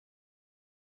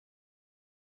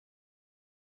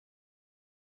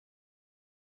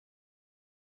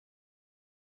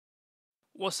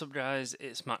What's up guys,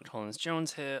 it's Matt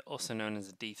Collins-Jones here, also known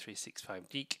as the D365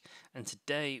 Geek, and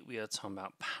today we are talking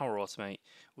about Power Automate.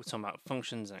 We're talking about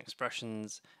functions and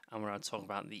expressions, and we're going to talk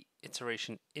about the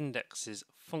iteration indexes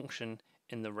function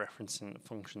in the referencing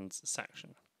functions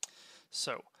section.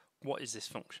 So, what is this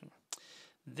function?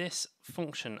 This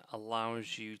function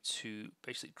allows you to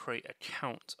basically create a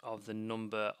count of the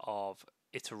number of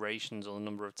iterations or the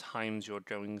number of times you're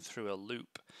going through a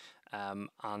loop,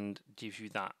 and gives you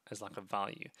that as like a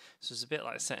value. So it's a bit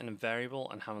like setting a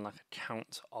variable and having like a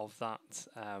count of that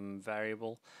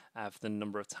variable for the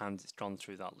number of times it's gone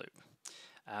through that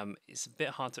loop. It's a bit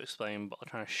hard to explain, but I'll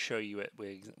try to show you it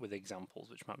with examples,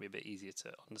 which might be a bit easier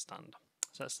to understand.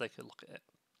 So let's take a look at it.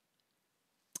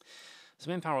 So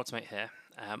I'm in Power Automate here.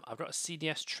 I've got a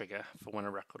CDS trigger for when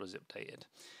a record is updated,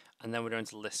 and then we're going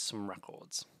to list some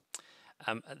records.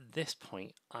 At this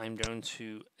point, I'm going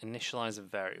to initialize a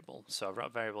variable. So I've got a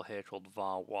variable here called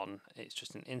var1. It's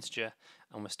just an integer,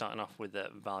 and we're starting off with a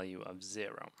value of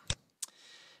 0.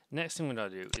 Next thing we're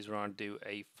going to do is we're going to do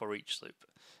a for each loop.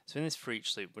 So in this for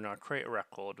each loop, we're going to create a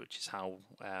record, which is how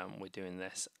we're doing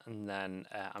this, and then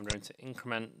I'm going to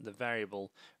increment the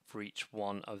variable for each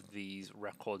one of these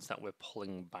records that we're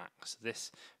pulling back. So this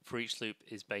for each loop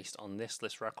is based on this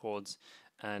list records,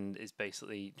 and is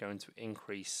basically going to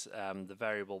increase the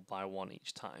variable by 1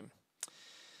 each time.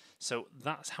 So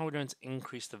that's how we're going to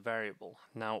increase the variable.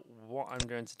 Now what I'm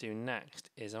going to do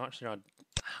next is I'm actually going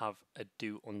to have a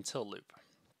do until loop.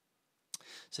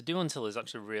 So do until is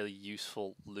actually a really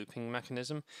useful looping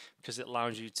mechanism because it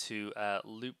allows you to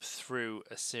loop through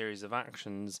a series of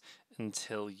actions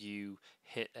until you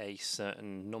hit a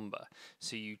certain number.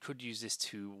 So you could use this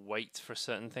to wait for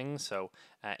certain things. So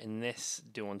in this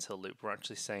do until loop, we're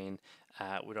actually saying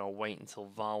we're going to wait until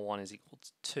var1 is equal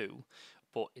to 2.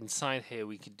 But inside here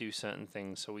we could do certain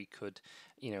things. So we could,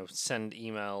 send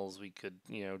emails, we could,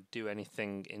 do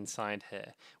anything inside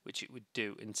here, which it would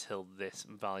do until this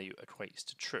value equates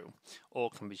to true, or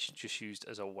can be just used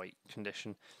as a wait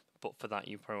condition. But for that,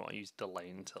 you probably want to use delay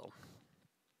until.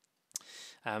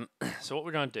 So what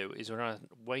we're going to do is we're going to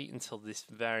wait until this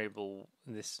variable,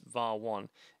 this var1,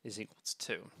 is equal to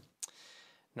 2.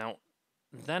 Now,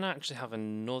 then I actually have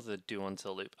another do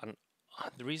until loop, and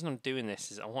the reason I'm doing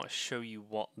this is I want to show you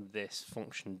what this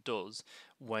function does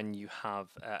when you have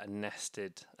a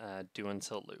nested do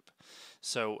until loop.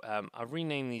 So I've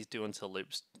renamed these do until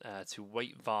loops to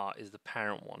wait var is the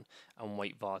parent one and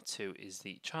wait var2 is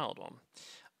the child one.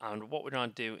 And what we're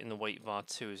going to do in the wait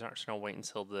var2 is we're actually going to wait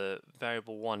until the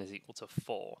variable 1 is equal to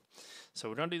 4. So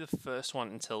we're going to do the first one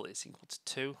until it's equal to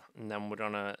 2, and then we're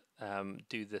going to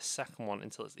do the second one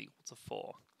until it's equal to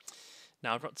 4.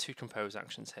 Now I've got two compose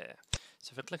actions here.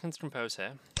 So if I click into compose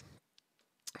here,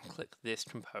 click this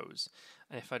compose,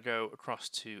 and if I go across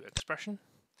to expression,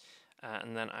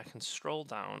 and then I can scroll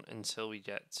down until we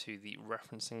get to the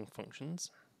referencing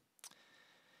functions.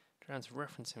 Down to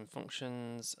referencing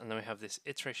functions, and then we have this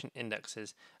iteration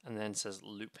indexes, and then it says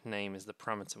loop name is the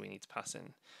parameter we need to pass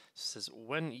in. So it says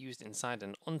when used inside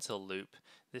an until loop,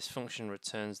 this function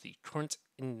returns the current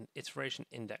iteration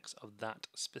index of that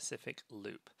specific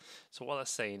loop. So what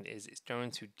that's saying is it's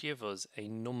going to give us a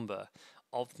number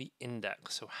of the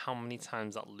index, so how many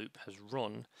times that loop has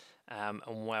run,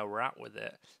 and where we're at with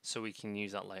it, so we can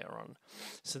use that later on.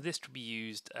 So this could be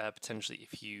used potentially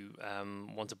if you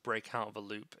want to break out of a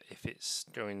loop if it's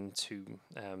going to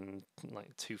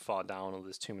like too far down or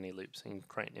there's too many loops, and you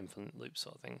create an infinite loop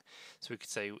sort of thing. So we could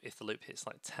say if the loop hits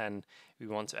like 10, we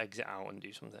want to exit out and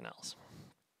do something else.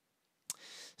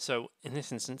 So in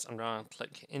this instance, I'm going to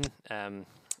click in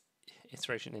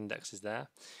iteration indexes there.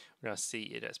 We're going to see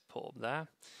it as put up there,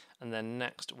 and then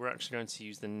next we're actually going to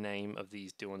use the name of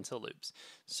these do until loops.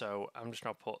 So I'm just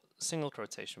going to put single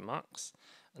quotation marks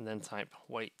and then type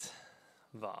wait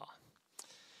var.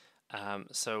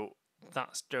 So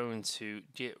that's going to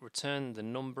return the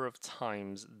number of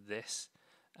times this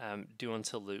do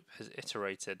until loop has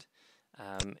iterated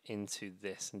into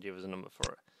this and give us a number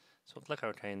for it. So I'll click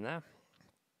OK in there,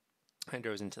 and it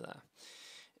goes into there.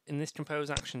 In this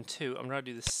compose action 2, I'm going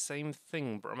to do the same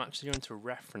thing, but I'm actually going to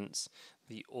reference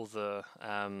the other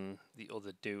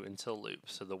do until loop,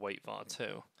 so the wait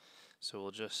var2. So we'll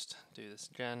just do this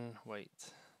again, wait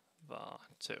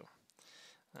var2,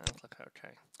 and click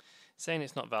OK. Saying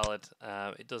it's not valid,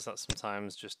 it does that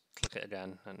sometimes. Just click it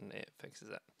again, and it fixes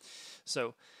it.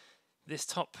 So this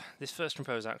first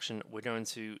compose action, we're going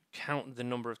to count the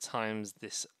number of times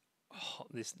this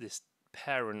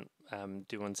parent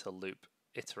do until loop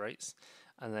iterates,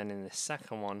 and then in the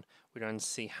second one we're going to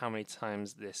see how many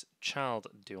times this child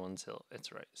do until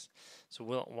iterates. So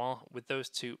while with those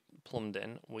two plumbed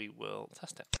in, we will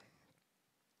test it.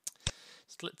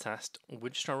 Split test, we're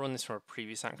just going to run this from a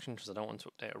previous action because I don't want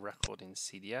to update a record in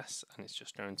CDS, and it's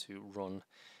just going to run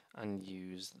and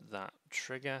use that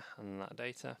trigger and that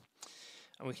data.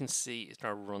 And we can see it's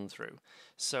going to run through.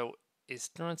 So it's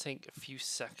going to take a few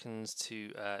seconds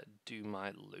to do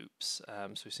my loops.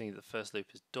 So we see the first loop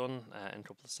is done in a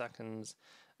couple of seconds.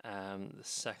 The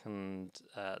second,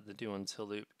 the do until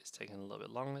loop is taking a little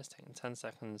bit longer, it's taking 10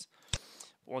 seconds.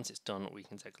 But once it's done, we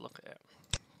can take a look at it.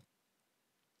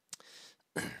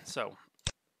 So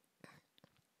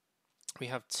we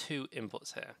have two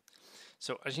inputs here.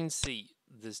 So as you can see,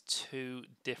 there's two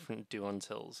different do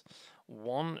untils.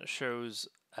 One shows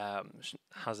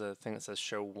has a thing that says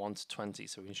show 1 to 20,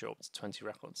 so we can show up to 20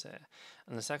 records here,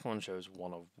 and the second one shows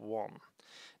 1 of 1.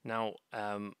 Now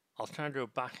I'll try to go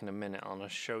back in a minute and I'll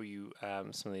show you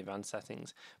some of the advanced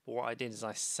settings. But what I did is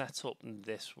I set up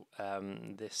this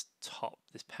this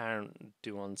parent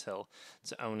do until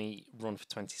to only run for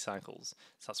 20 cycles.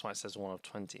 So that's why it says 1 of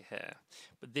 20 here.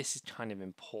 But this is kind of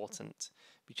important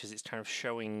because it's kind of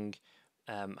showing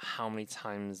how many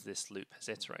times this loop has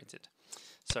iterated.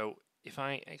 So if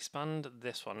I expand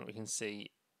this one, we can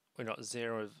see we've got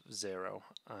 0 of 0,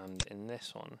 and in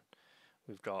this one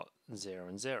we've got 0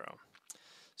 and 0.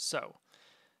 So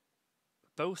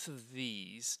both of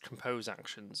these compose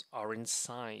actions are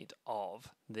inside of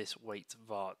this wait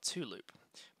var2 loop,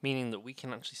 meaning that we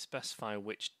can actually specify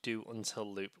which do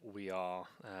until loop we are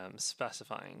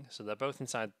specifying. So they're both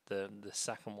inside the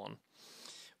second one.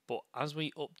 But as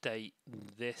we update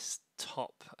this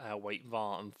top wait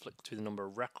var and flick through the number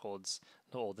of records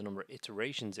or the number of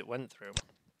iterations it went through,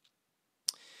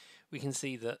 we can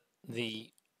see that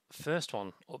the first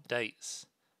one updates,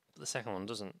 but the second one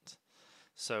doesn't.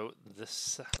 So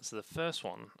the first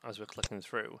one, as we're clicking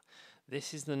through,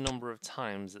 this is the number of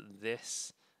times that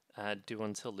this do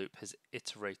until loop has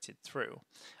iterated through,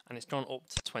 and it's gone up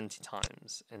to 20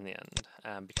 times in the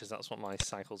end, because that's what my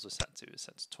cycles were set to,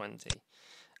 set to 20.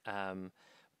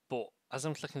 But as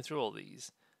I'm clicking through all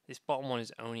these, this bottom one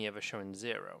is only ever showing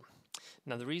 0.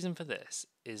 Now the reason for this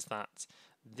is that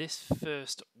this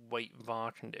first wait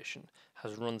var condition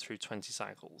has run through 20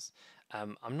 cycles.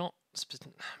 I'm not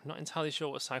entirely sure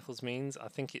what cycles means. I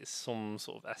think it's some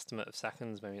sort of estimate of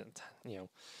seconds, maybe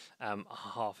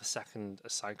half a second a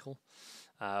cycle.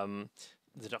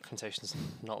 The documentation's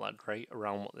not that great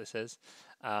around what this is,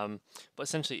 but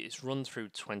essentially it's run through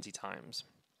 20 times.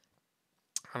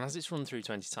 And as it's run through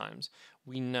 20 times,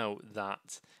 we know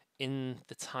that in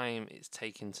the time it's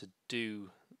taken to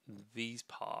do these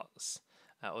parts,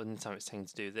 or in the time it's taken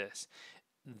to do this,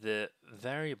 the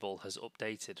variable has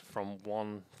updated from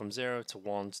 0 to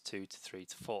 1 to 2 to 3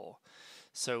 to 4.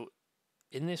 So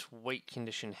in this wait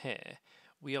condition here,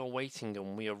 we are waiting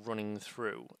and we are running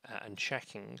through and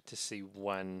checking to see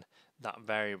when that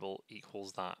variable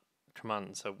equals that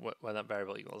command, so where that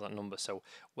variable equals that number, so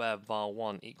where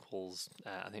var1 equals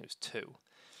I think it was 2.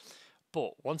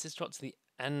 But once it's got to the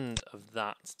end of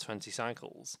that 20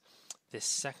 cycles, this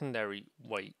secondary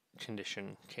wait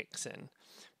condition kicks in.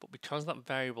 But because that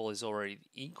variable is already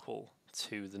equal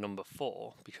to the number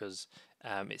 4, because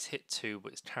it's hit 2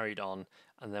 but it's carried on,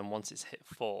 and then once it's hit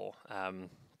 4,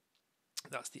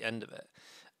 that's the end of it.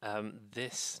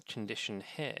 This condition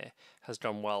here has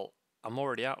gone, well, I'm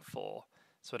already at 4,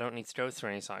 so I don't need to go through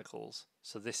any cycles.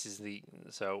 So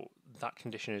that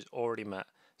condition is already met,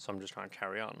 so I'm just trying to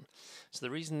carry on. So the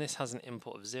reason this has an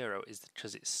input of 0 is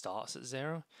because it starts at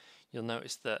 0. You'll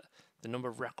notice that the number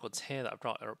of records here that I've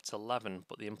got are up to 11,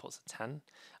 but the inputs are 10,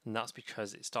 and that's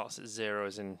because it starts at 0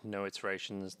 as in no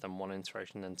iterations, then 1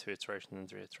 iteration, then 2 iterations, then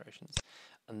 3 iterations.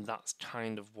 And that's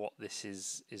kind of what this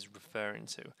is referring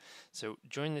to. So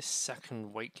during this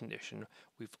second wait condition,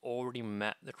 we've already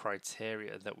met the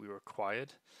criteria that we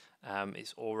required.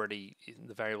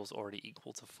 The variable's already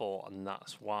equal to 4, and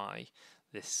that's why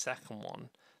this second one,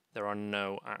 there are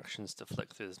no actions to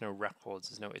flick through, there's no records,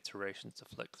 there's no iterations to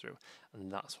flick through,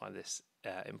 and that's why this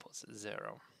input's at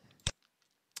 0.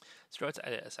 Let's go to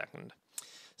edit a second.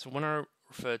 So when I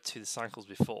referred to the cycles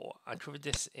before, I covered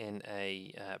this in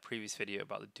a previous video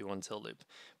about the do until loop,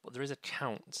 but there is a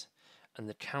count, and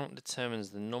the count determines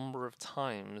the number of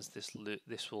times this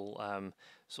will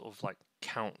sort of like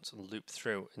count and loop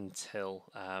through until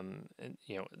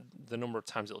the number of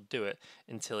times it'll do it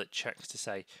until it checks to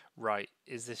say, right,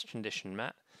 is this condition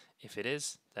met? If it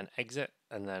is, then exit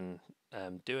and then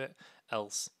do it,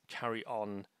 else carry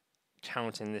on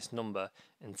counting this number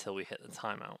until we hit the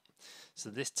timeout. So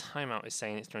this timeout is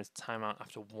saying it's going to time out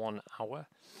after 1 hour,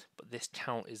 but this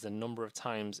count is the number of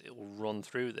times it will run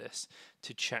through this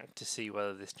to check to see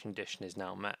whether this condition is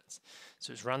now met.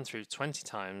 So it's run through 20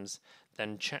 times,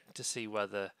 then check to see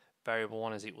whether variable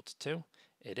 1 is equal to 2.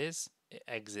 it is, it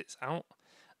exits out,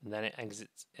 and then it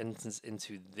enters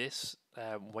into this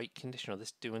wait condition, or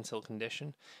this do until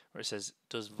condition, where it says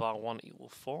does var1 equal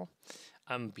 4.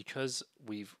 Because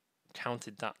we've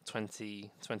counted that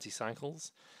 20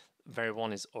 cycles,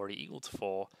 var1 is already equal to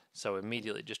 4, so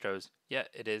immediately it just goes, yeah,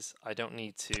 it is. I don't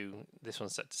need to, this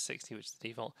one's set to 60, which is the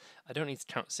default. I don't need to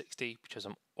count 60 because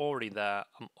I'm already there,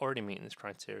 I'm already meeting this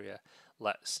criteria.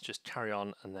 Let's just carry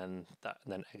on and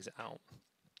then exit out.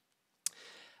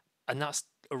 And that's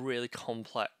a really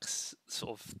complex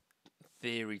sort of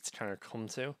theory to kind of come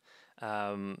to.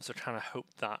 So kind of hope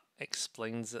that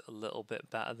explains it a little bit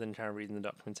better than kind of reading the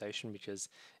documentation, because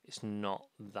it's not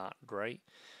that great.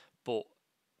 But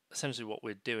essentially what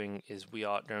we're doing is we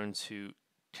are going to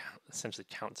essentially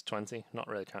count to 20, not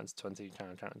really count to 20,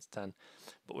 kind of count to 10,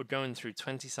 but we're going through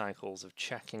 20 cycles of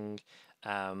checking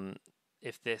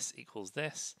if this equals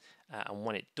this, and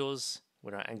when it does,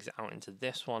 we're going to exit out into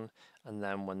this one, and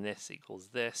then when this equals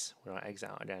this, we're going to exit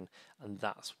out again, and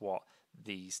that's what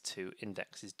these two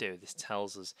indexes do. This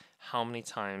tells us how many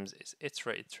times it's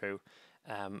iterated through,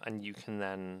 and you can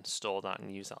then store that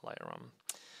and use that later on.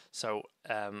 So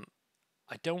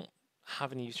I don't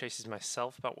have any use cases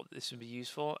myself about what this would be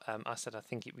used for. I said I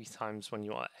think it'd be times when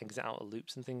you want to exit out of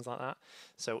loops and things like that.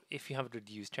 So if you have a good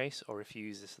use case, or if you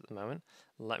use this at the moment,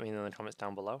 let me know in the comments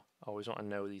down below. I always want to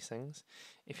know these things.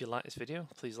 If you like this video,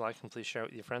 please like and please share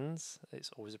it with your friends.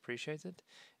 It's always appreciated.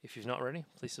 If you've not already,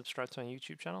 please subscribe to my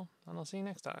YouTube channel, and I'll see you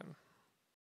next time.